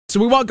So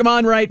we welcome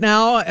on right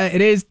now.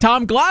 It is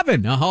Tom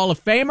Glavine, a Hall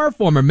of Famer,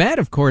 former Met,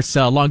 of course,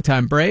 a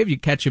longtime Brave. You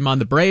catch him on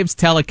the Braves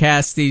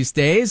telecast these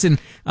days. And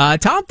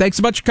Tom, thanks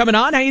so much for coming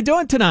on. How you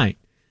doing tonight?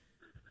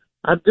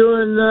 I'm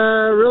doing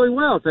really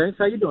well, thanks.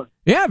 How you doing?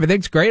 Yeah,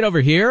 everything's great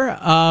over here.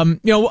 I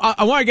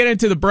want to get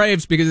into the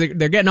Braves because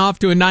they're getting off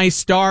to a nice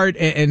start,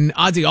 and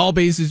Ozzie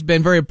Albies has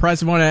been very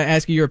impressive. I want to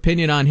ask you your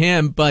opinion on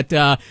him, but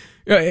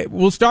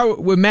we'll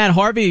start with Matt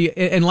Harvey.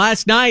 And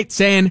last night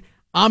saying,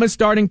 I'm a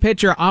starting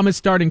pitcher.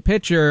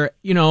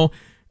 If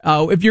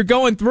you're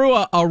going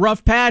through a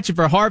rough patch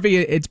for Harvey,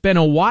 it's been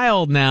a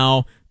while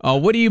now.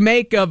 What do you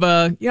make of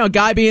a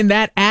guy being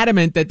that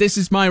adamant that this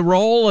is my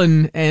role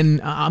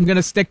and I'm going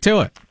to stick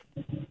to it?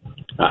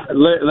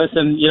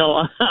 Listen,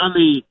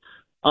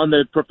 on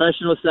the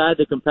professional side,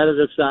 the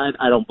competitive side,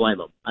 I don't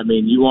blame him. I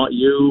mean, you want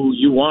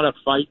to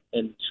fight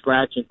and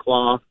scratch and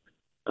claw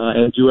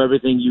and do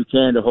everything you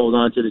can to hold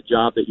on to the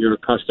job that you're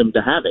accustomed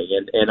to having.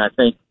 And I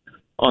think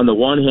on the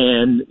one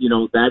hand,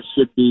 that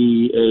should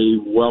be a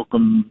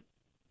welcome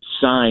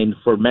sign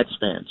for Mets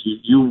fans.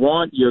 You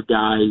want your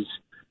guys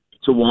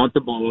to want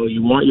the ball.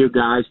 You want your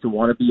guys to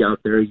want to be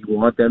out there. You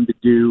want them to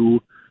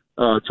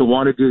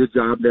want to do the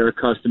job they're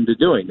accustomed to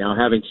doing. Now,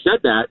 having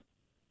said that,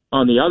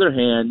 on the other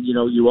hand,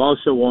 you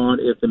also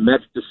want, if the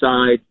Mets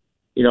decide,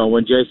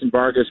 when Jason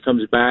Vargas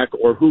comes back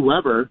or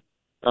whoever,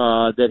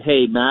 that,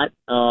 hey, Matt,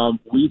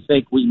 we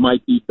think we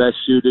might be best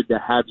suited to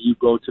have you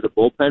go to the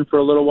bullpen for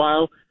a little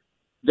while,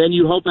 then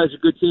you hope as a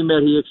good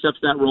teammate he accepts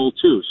that role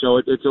too. So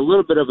it's a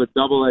little bit of a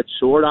double-edged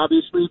sword,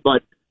 obviously,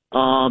 but,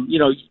 I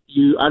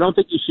don't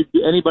think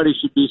anybody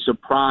should be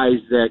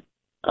surprised that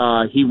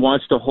he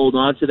wants to hold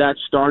on to that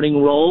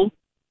starting role.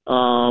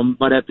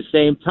 But at the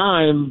same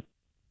time,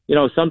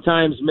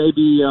 sometimes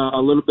maybe a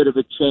little bit of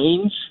a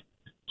change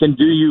can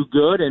do you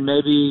good. And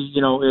maybe,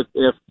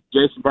 if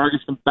Jason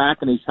Vargas comes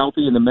back and he's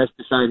healthy and the Mets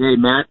decide, hey,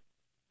 Matt,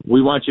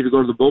 we want you to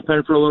go to the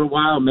bullpen for a little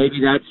while, maybe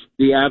that's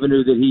the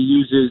avenue that he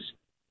uses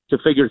to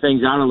figure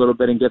things out a little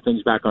bit and get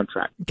things back on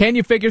track. Can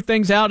you figure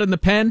things out in the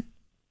pen?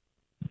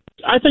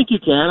 I think you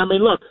can. I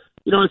mean, look,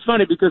 it's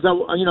funny because I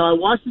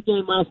watched the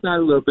game last night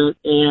a little bit,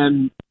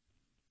 and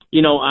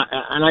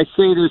I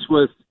say this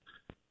with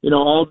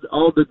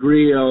all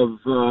degree of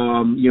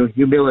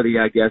humility,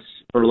 I guess,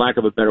 for lack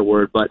of a better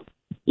word. But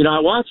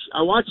I watch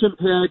him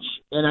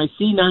pitch, and I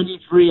see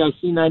 93, I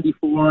see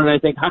 94, and I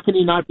think, how can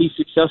he not be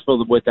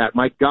successful with that?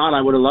 My God,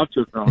 I would have loved to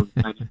have thrown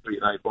 93,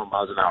 94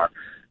 miles an hour.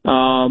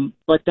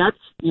 But that's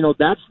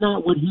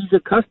not what he's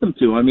accustomed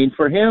to. I mean,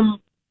 for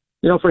him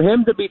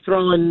to be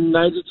throwing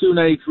 92,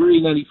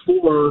 93,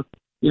 94,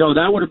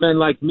 that would have been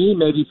like me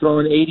maybe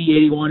throwing 80,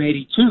 81,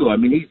 82. I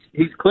mean,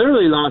 he's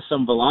clearly lost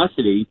some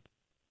velocity.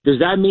 Does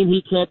that mean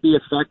he can't be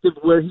effective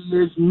where he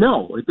is?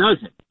 No, it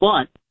doesn't.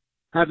 But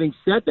having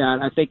said that,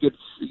 I think it's,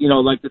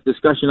 like the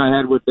discussion I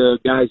had with the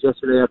guys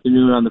yesterday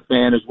afternoon on the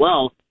Fan as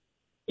well,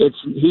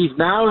 he's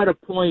now at a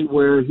point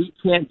where he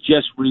can't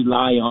just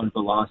rely on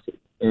velocity.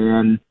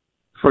 And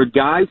for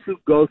guys who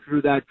go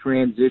through that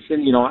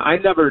transition, I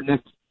never really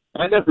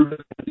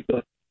had to go through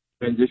a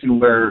transition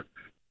where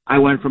I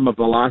went from a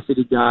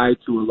velocity guy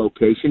to a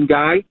location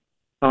guy.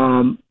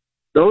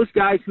 Those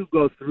guys who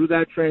go through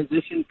that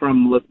transition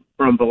from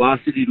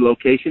velocity to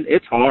location,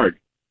 it's hard.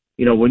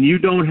 When you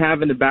don't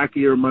have in the back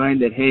of your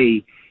mind that,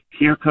 hey,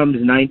 here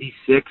comes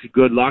 96,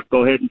 good luck,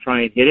 go ahead and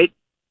try and hit it,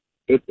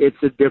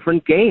 it's a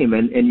different game,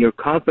 and your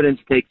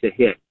confidence takes a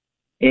hit.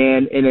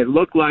 And it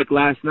looked like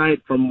last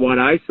night, from what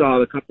I saw,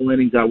 the couple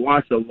innings I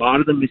watched, a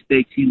lot of the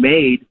mistakes he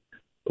made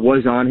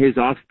was on his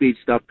off-speed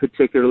stuff,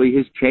 particularly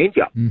his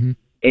changeup. Mm-hmm.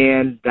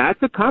 And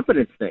that's a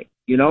confidence thing.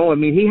 I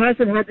mean, he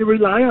hasn't had to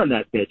rely on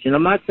that pitch. And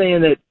I'm not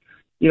saying that,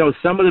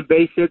 some of the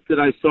base hits that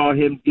I saw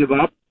him give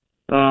up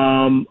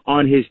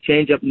on his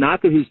changeup,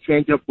 not that his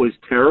changeup was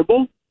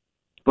terrible,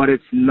 but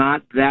it's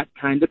not that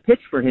kind of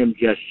pitch for him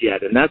just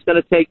yet. And that's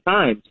going to take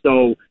time.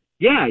 So,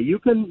 yeah, you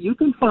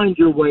can find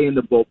your way in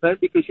the bullpen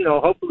because,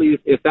 hopefully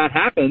if that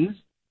happens,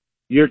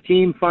 your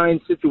team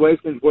finds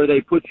situations where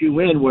they put you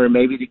in where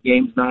maybe the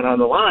game's not on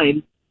the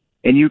line,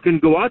 and you can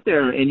go out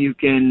there and you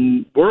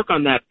can work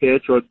on that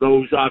pitch or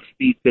those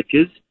off-speed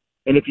pitches.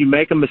 And if you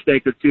make a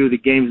mistake or two, the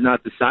game's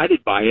not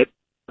decided by it.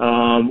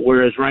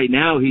 Whereas right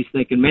now he's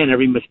thinking, man,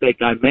 every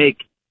mistake I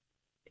make,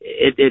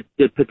 it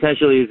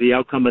potentially is the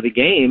outcome of the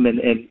game. And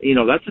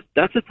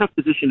that's a tough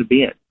position to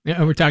be in.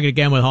 Yeah, we're talking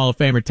again with Hall of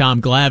Famer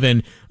Tom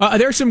Glavine. Are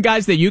there some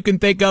guys that you can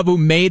think of who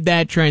made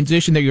that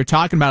transition that you're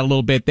talking about a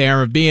little bit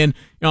there of being,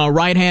 a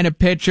right-handed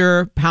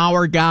pitcher,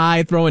 power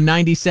guy, throwing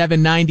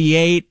 97,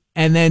 98,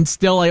 and then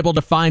still able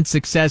to find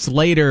success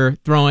later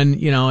throwing,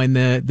 in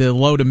the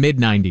low to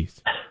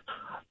mid-90s?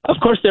 Of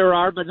course there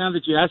are, but now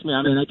that you ask me,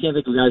 I mean, I can't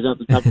think of guys off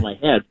the top of my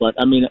head. But,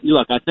 I mean,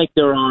 look, I think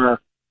there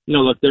are,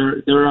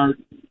 there are,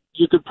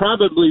 you could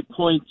probably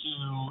point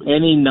to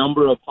any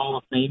number of Hall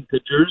of Fame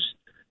pitchers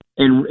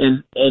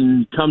and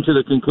come to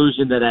the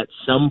conclusion that at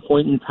some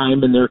point in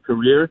time in their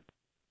career,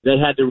 they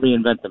had to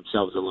reinvent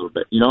themselves a little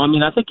bit. I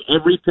mean, I think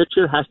every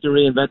pitcher has to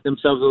reinvent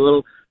themselves a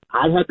little.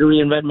 I had to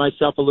reinvent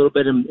myself a little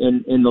bit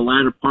in the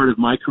latter part of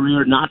my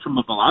career, not from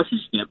a velocity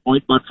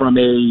standpoint, but from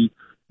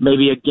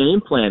maybe a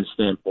game plan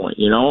standpoint.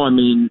 I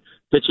mean,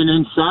 pitching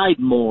inside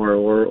more,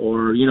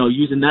 or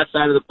using that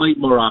side of the plate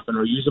more often,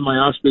 or using my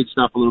off-speed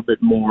stuff a little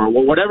bit more,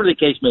 or whatever the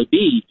case may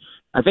be.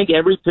 I think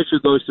every pitcher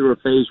goes through a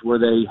phase where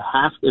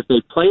if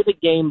they play the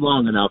game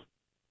long enough,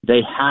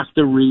 they have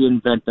to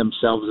reinvent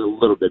themselves a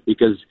little bit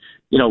because,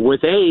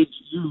 with age,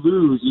 you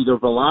lose either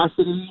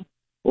velocity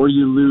or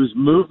you lose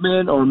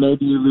movement or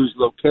maybe you lose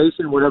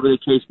location, whatever the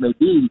case may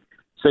be.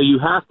 So you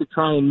have to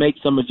try and make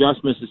some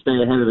adjustments to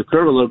stay ahead of the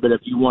curve a little bit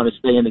if you want to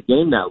stay in the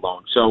game that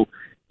long. So,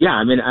 yeah,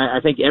 I mean,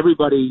 I think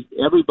everybody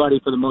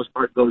for the most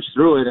part goes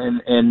through it. And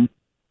in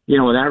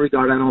that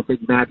regard, I don't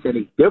think Matt's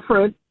any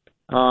different.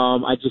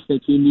 I just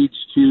think he needs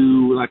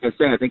to, like I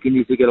said, I think he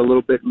needs to get a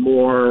little bit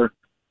more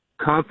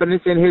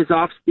confidence in his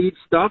off-speed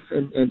stuff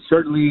and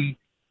certainly,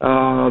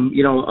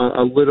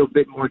 a little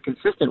bit more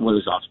consistent with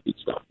his off-speed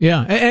stuff.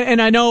 Yeah,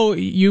 and I know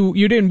you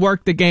didn't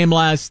work the game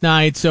last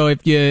night, so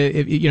if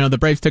the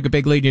Braves took a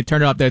big lead and you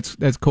turned it up,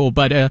 that's cool.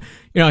 But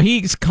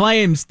he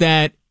claims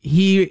that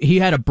he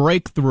had a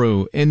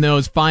breakthrough in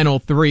those final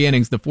 3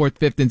 innings, the 4th,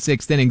 5th, and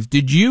 6th innings.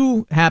 Did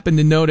you happen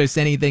to notice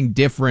anything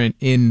different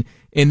in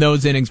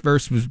those innings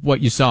versus what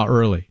you saw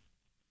early?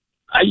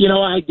 I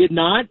did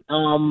not,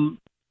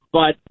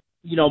 but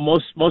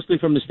mostly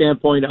from the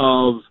standpoint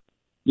of.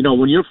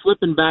 When you're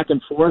flipping back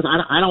and forth,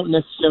 I don't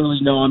necessarily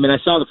know. I mean, I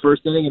saw the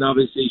first inning, and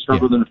obviously he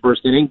struggled in the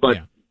first inning, but,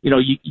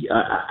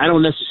 I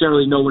don't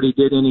necessarily know what he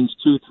did innings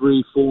 2,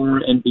 3, 4,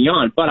 and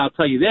beyond. But I'll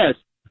tell you this,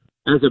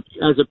 as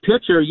a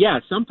pitcher,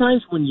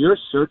 sometimes when you're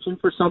searching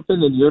for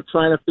something and you're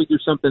trying to figure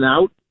something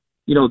out,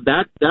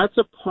 that's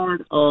a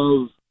part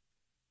of,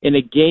 in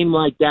a game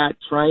like that,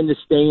 trying to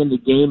stay in the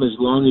game as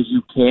long as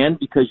you can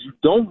because you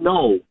don't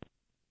know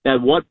at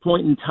what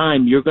point in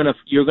time you're gonna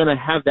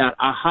have that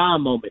aha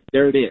moment.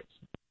 There it is.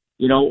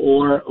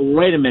 Or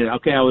wait a minute,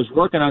 okay, I was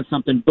working on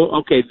something,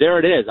 okay, there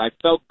it is. I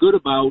felt good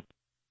about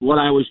what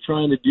I was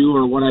trying to do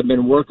or what I've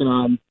been working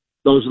on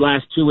those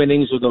last 2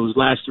 innings or those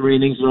last 3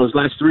 innings or those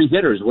last 3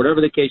 hitters,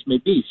 whatever the case may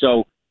be.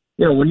 So,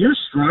 when you're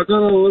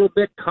struggling a little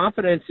bit,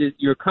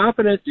 your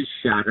confidence is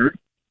shattered.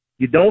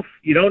 You don't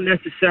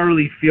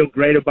necessarily feel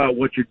great about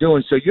what you're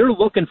doing. So you're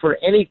looking for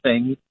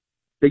anything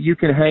that you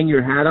can hang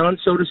your hat on,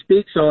 so to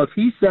speak. So if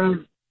he says,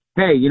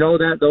 hey,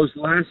 those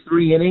last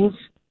 3 innings,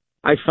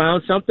 I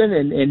found something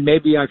and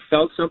maybe I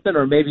felt something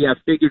or maybe I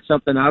figured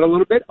something out a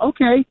little bit.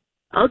 Okay,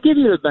 I'll give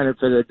you the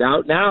benefit of the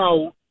doubt.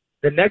 Now,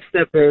 the next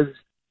step is,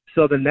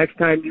 so the next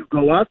time you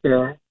go out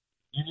there,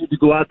 you need to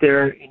go out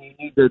there and you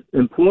need to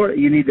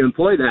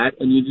employ that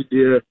and you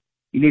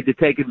need to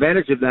take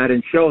advantage of that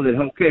and show that,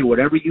 okay,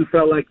 whatever you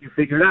felt like you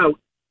figured out,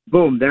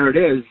 boom, there it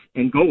is,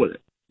 and go with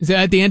it. So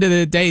at the end of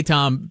the day,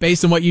 Tom,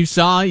 based on what you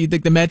saw, you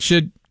think the Mets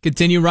should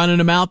continue running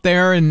him out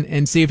there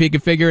and see if he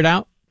can figure it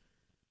out?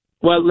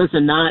 Well,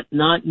 listen, not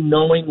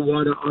knowing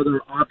what other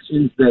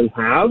options they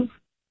have,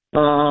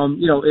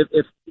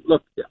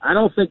 look, I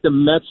don't think the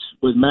Mets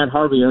with Matt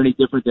Harvey are any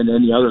different than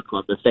any other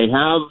club. If they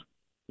have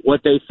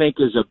what they think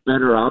is a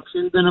better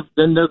option, then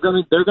they're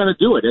gonna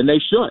do it, and they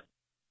should.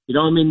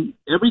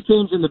 Every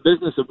team's in the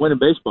business of winning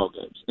baseball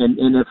games,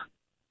 and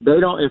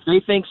if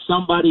they think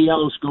somebody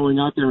else going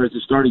out there as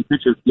a starting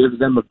pitcher gives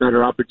them a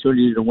better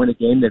opportunity to win a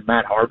game than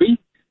Matt Harvey,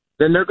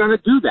 then they're going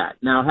to do that.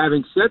 Now,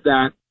 having said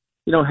that,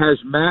 has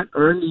Matt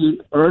earned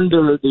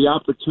the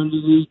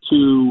opportunity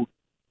to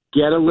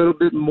get a little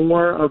bit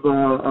more of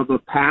a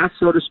pass,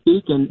 so to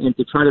speak, and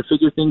to try to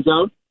figure things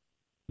out?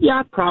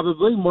 Yeah,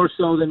 probably more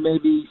so than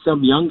maybe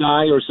some young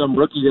guy or some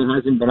rookie that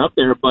hasn't been up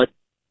there. But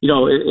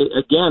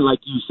again, like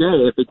you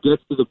say, if it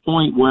gets to the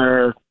point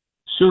where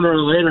sooner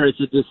or later it's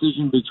a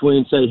decision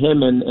between, say,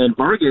 him and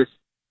Vargas,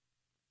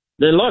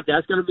 then look,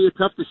 that's going to be a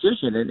tough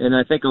decision. And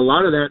I think a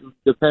lot of that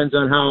depends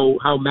on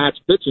how Matt's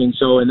pitching.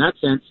 So in that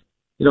sense,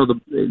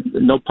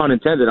 no pun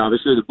intended,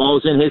 obviously, the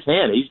ball's in his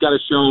hand. He's got to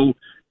show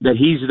that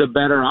he's the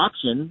better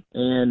option.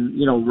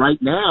 And,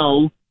 right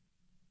now,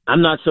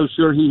 I'm not so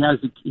sure he has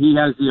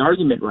the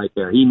argument right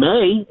there. He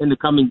may in the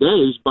coming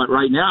days, but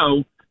right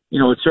now,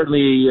 it's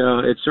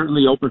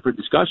certainly open for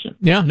discussion.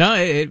 Yeah, no,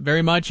 it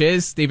very much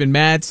is. Steven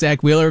Matz,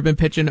 Zach Wheeler have been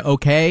pitching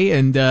okay,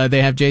 and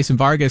they have Jason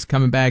Vargas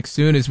coming back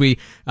soon as we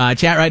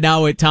chat right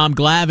now with Tom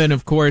Glavine,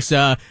 of course,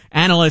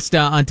 analyst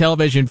on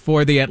television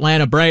for the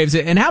Atlanta Braves.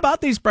 And how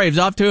about these Braves?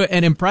 Off to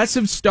an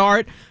impressive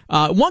start.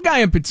 One guy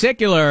in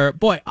particular,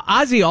 boy,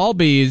 Ozzie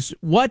Albies,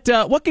 what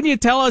can you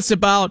tell us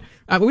about,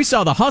 we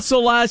saw the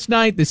hustle last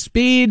night, the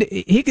speed.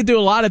 He could do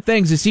a lot of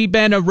things. Has he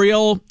been a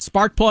real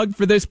spark plug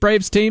for this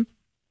Braves team?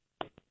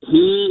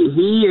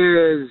 He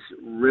is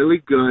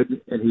really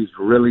good, and he's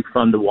really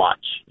fun to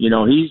watch.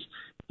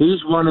 He's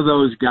one of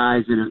those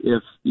guys that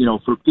if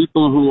for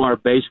people who are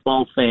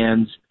baseball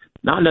fans,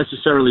 not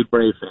necessarily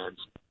Brave fans,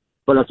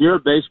 but if you're a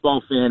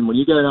baseball fan, when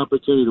you get an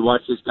opportunity to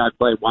watch this guy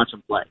play, watch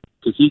him play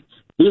because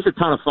he's a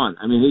ton of fun.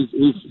 I mean,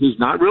 he's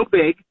not real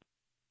big,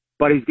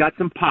 but he's got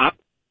some pop.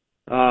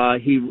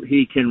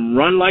 He can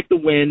run like the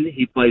wind.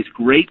 He plays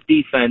great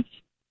defense.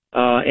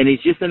 and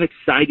he's just an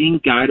exciting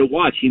guy to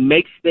watch. He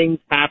makes things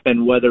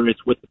happen, whether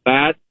it's with the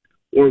bat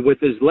or with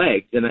his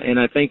legs. And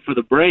I think for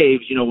the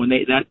Braves, when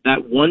that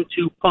 1-2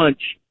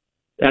 punch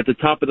at the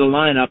top of the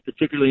lineup,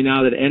 particularly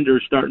now that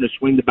Ender's starting to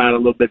swing the bat a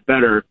little bit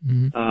better,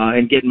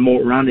 and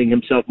rounding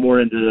himself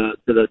more into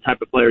the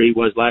type of player he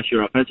was last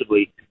year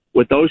offensively,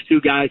 with those two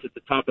guys at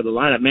the top of the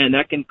lineup, man,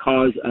 that can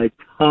cause a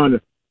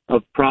ton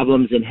of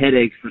problems and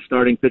headaches for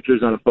starting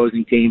pitchers on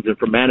opposing teams and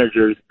for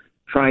managers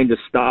trying to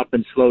stop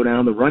and slow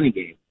down the running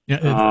game.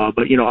 Yeah,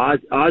 but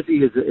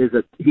Ozzie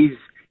he's,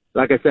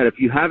 like I said, if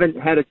you haven't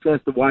had a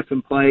chance to watch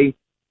him play,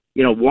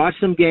 watch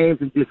some games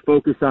and just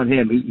focus on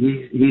him.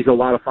 He's a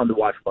lot of fun to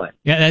watch play.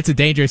 Yeah, that's a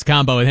dangerous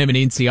combo with him and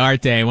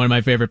Inciarte, one of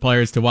my favorite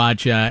players to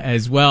watch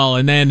as well.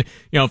 And then,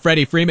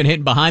 Freddie Freeman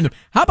hitting behind them.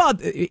 How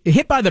about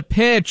hit by the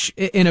pitch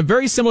in a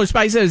very similar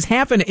spot? He said it was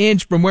half an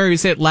inch from where he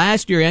was hit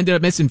last year. He ended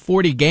up missing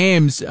 40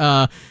 games,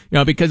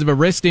 because of a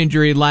wrist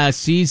injury last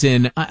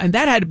season. And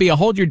that had to be a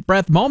hold your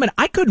breath moment.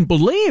 I couldn't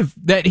believe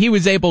that he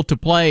was able to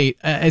play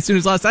as soon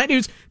as last night. He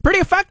was pretty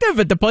effective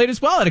at the plate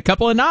as well, at a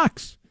couple of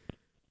knocks.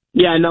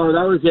 Yeah, no,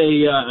 that was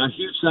a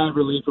huge sigh of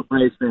relief for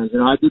Braves fans.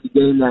 I did the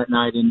game that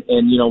night, and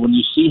when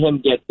you see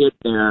him get hit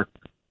there,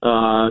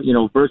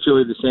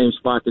 virtually the same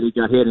spot that he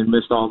got hit and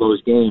missed all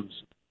those games,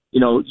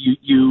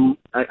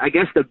 I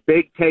guess the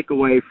big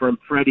takeaway from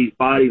Freddie's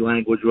body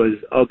language was,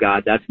 oh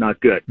God, that's not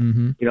good.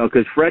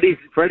 Because Freddie's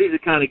the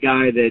kind of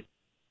guy that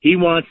he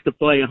wants to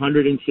play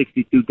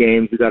 162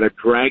 games. You got to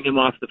drag him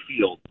off the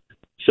field.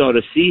 So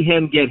to see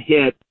him get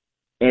hit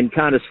and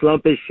kind of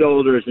slump his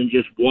shoulders and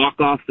just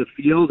walk off the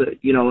field,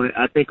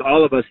 I think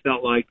all of us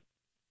felt like,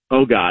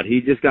 oh God,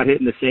 he just got hit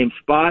in the same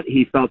spot.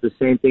 He felt the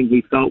same thing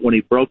he felt when he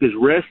broke his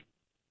wrist.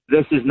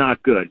 This is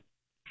not good.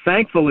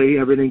 Thankfully,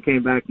 everything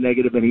came back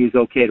negative and he's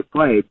okay to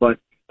play. But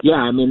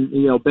yeah,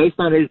 based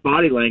on his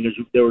body language,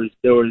 there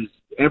was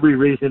every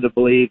reason to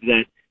believe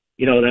that,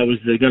 that was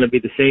going to be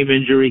the same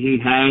injury he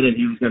had and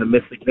he was going to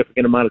miss a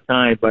significant amount of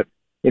time. But,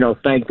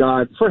 thank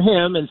God for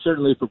him and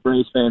certainly for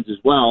Braves fans as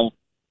well.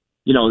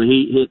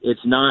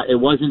 It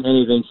wasn't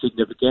anything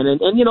significant.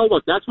 And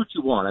look, that's what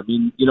you want.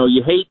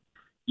 You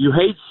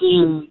hate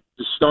seeing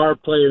the star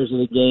players in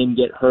the game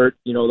get hurt.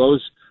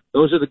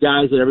 Those are the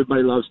guys that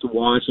everybody loves to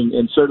watch.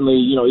 And certainly,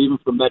 even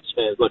for Mets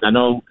fans, look, I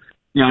know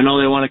they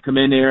want to come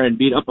in there and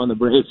beat up on the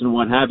Braves and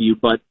what have you,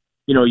 but,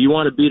 you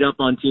want to beat up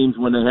on teams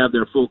when they have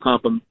their full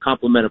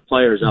complement of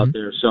players out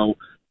there. So,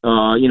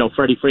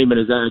 Freddie Freeman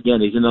is, again,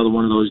 he's another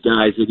one of those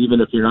guys that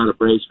even if you're not a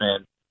Braves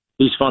fan,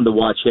 he's fun to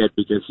watch hit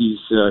because he's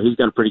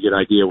got a pretty good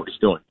idea what he's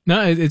doing.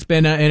 No, it's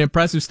been an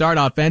impressive start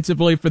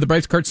offensively for the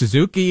Braves. Kurt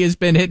Suzuki has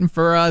been hitting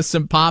for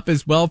some pop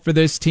as well for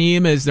this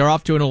team as they're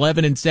off to an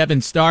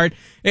 11-7 start.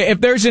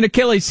 If there's an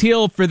Achilles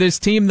heel for this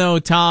team, though,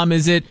 Tom,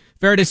 is it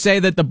fair to say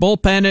that the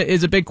bullpen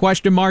is a big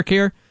question mark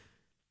here?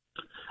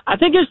 I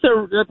think it's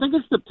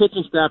the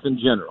pitching staff in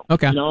general.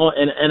 Okay,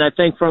 and I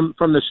think from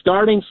the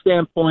starting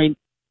standpoint,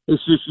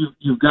 it's just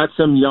you've got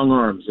some young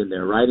arms in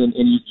there, right? And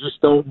you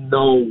just don't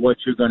know what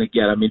you're going to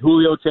get.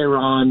 Julio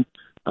Teheran,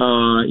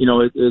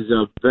 is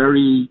a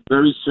very,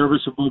 very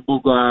serviceable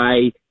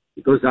guy.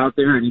 He goes out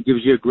there and he gives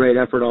you a great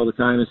effort all the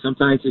time. And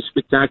sometimes he's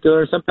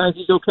spectacular, and sometimes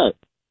he's okay.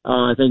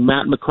 I think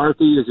Matt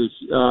McCarthy is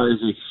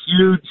a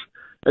huge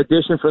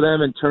addition for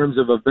them in terms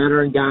of a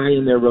veteran guy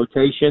in their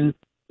rotation.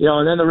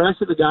 And then the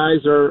rest of the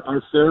guys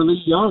are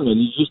fairly young,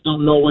 and you just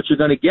don't know what you're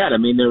going to get.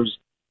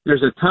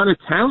 There's a ton of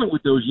talent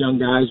with those young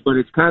guys, but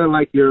it's kind of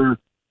like you're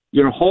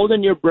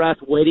holding your breath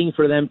waiting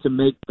for them to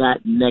make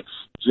that next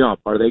jump.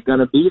 Are they going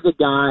to be the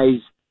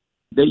guys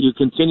that you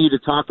continue to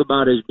talk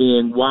about as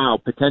being, wow,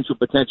 potential,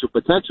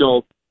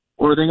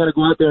 or are they going to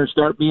go out there and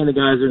start being the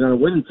guys that are going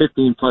to win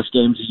 15-plus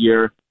games a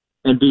year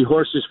and be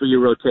horses for your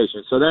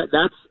rotation? So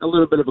that's a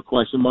little bit of a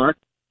question mark.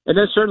 And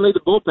then certainly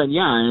the bullpen,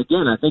 yeah, and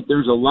again, I think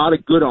there's a lot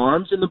of good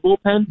arms in the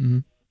bullpen. Mm-hmm.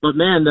 But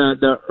man,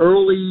 the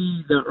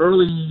early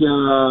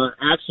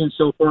action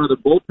so far of the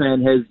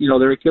bullpen has,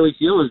 their Achilles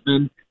heel has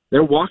been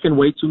they're walking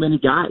way too many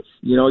guys.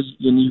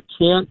 And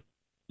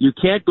you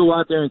can't go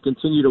out there and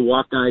continue to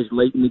walk guys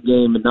late in the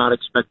game and not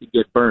expect to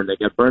get burned. They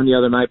got burned the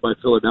other night by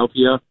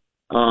Philadelphia.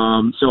 So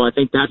I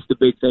think that's the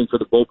big thing for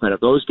the bullpen.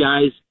 If those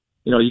guys,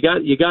 you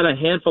got a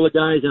handful of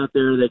guys out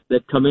there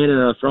that come in and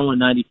are throwing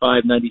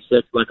 95,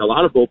 96 like a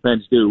lot of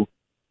bullpens do.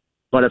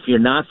 But if you're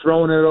not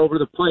throwing it over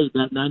the plate,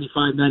 that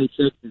 95,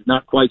 96 is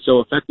not quite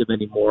so effective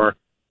anymore.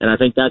 And I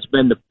think that's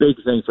been the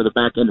big thing for the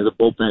back end of the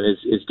bullpen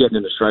is getting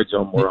in the strike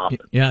zone more often.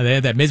 Yeah, they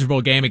had that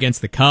miserable game against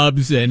the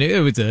Cubs, and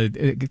it was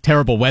a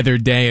terrible weather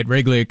day at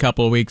Wrigley a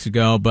couple of weeks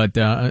ago, but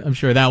I'm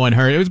sure that one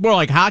hurt. It was more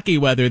like hockey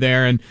weather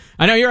there, and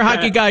I know you're a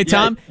hockey guy,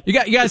 Tom.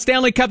 Yeah. You got a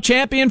Stanley Cup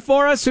champion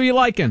for us? Who you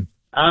liking?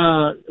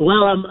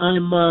 Well,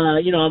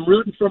 I'm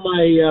rooting for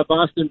my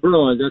Boston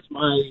Bruins. That's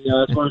where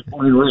I was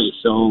born and raised.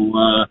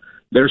 So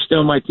they're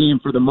still my team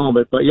for the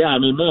moment. But yeah,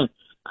 man,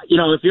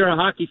 if you're a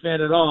hockey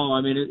fan at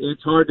all,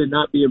 it's hard to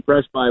not be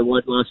impressed by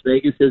what Las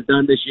Vegas has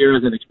done this year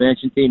as an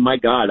expansion team. My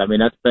God,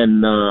 that's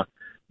been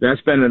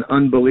an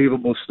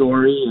unbelievable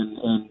story,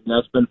 and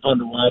that's been fun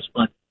to watch.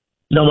 But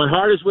My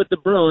heart is with the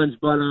Bruins,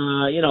 but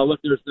look,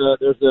 there's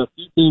a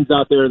few teams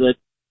out there that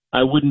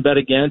I wouldn't bet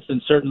against,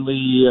 and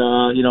certainly,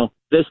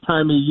 this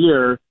time of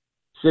year,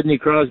 Sidney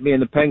Crosby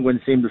and the Penguins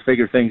seem to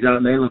figure things out,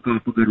 and they look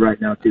awful good right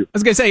now too. I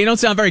was gonna say, you don't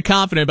sound very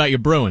confident about your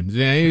Bruins.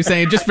 You're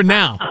saying just for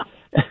now.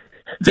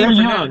 They're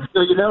young,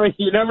 so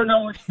you never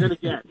know what you're gonna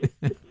get.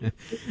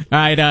 All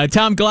right,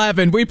 Tom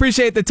Glavine, we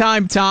appreciate the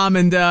time, Tom,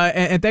 and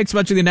thanks so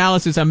much for the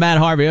analysis on Matt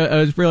Harvey. It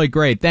was really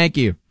great. Thank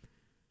you.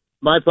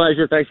 My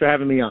pleasure. Thanks for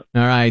having me on.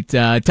 All right,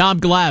 Tom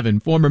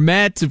Glavine, former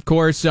Mets, of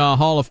course,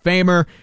 Hall of Famer.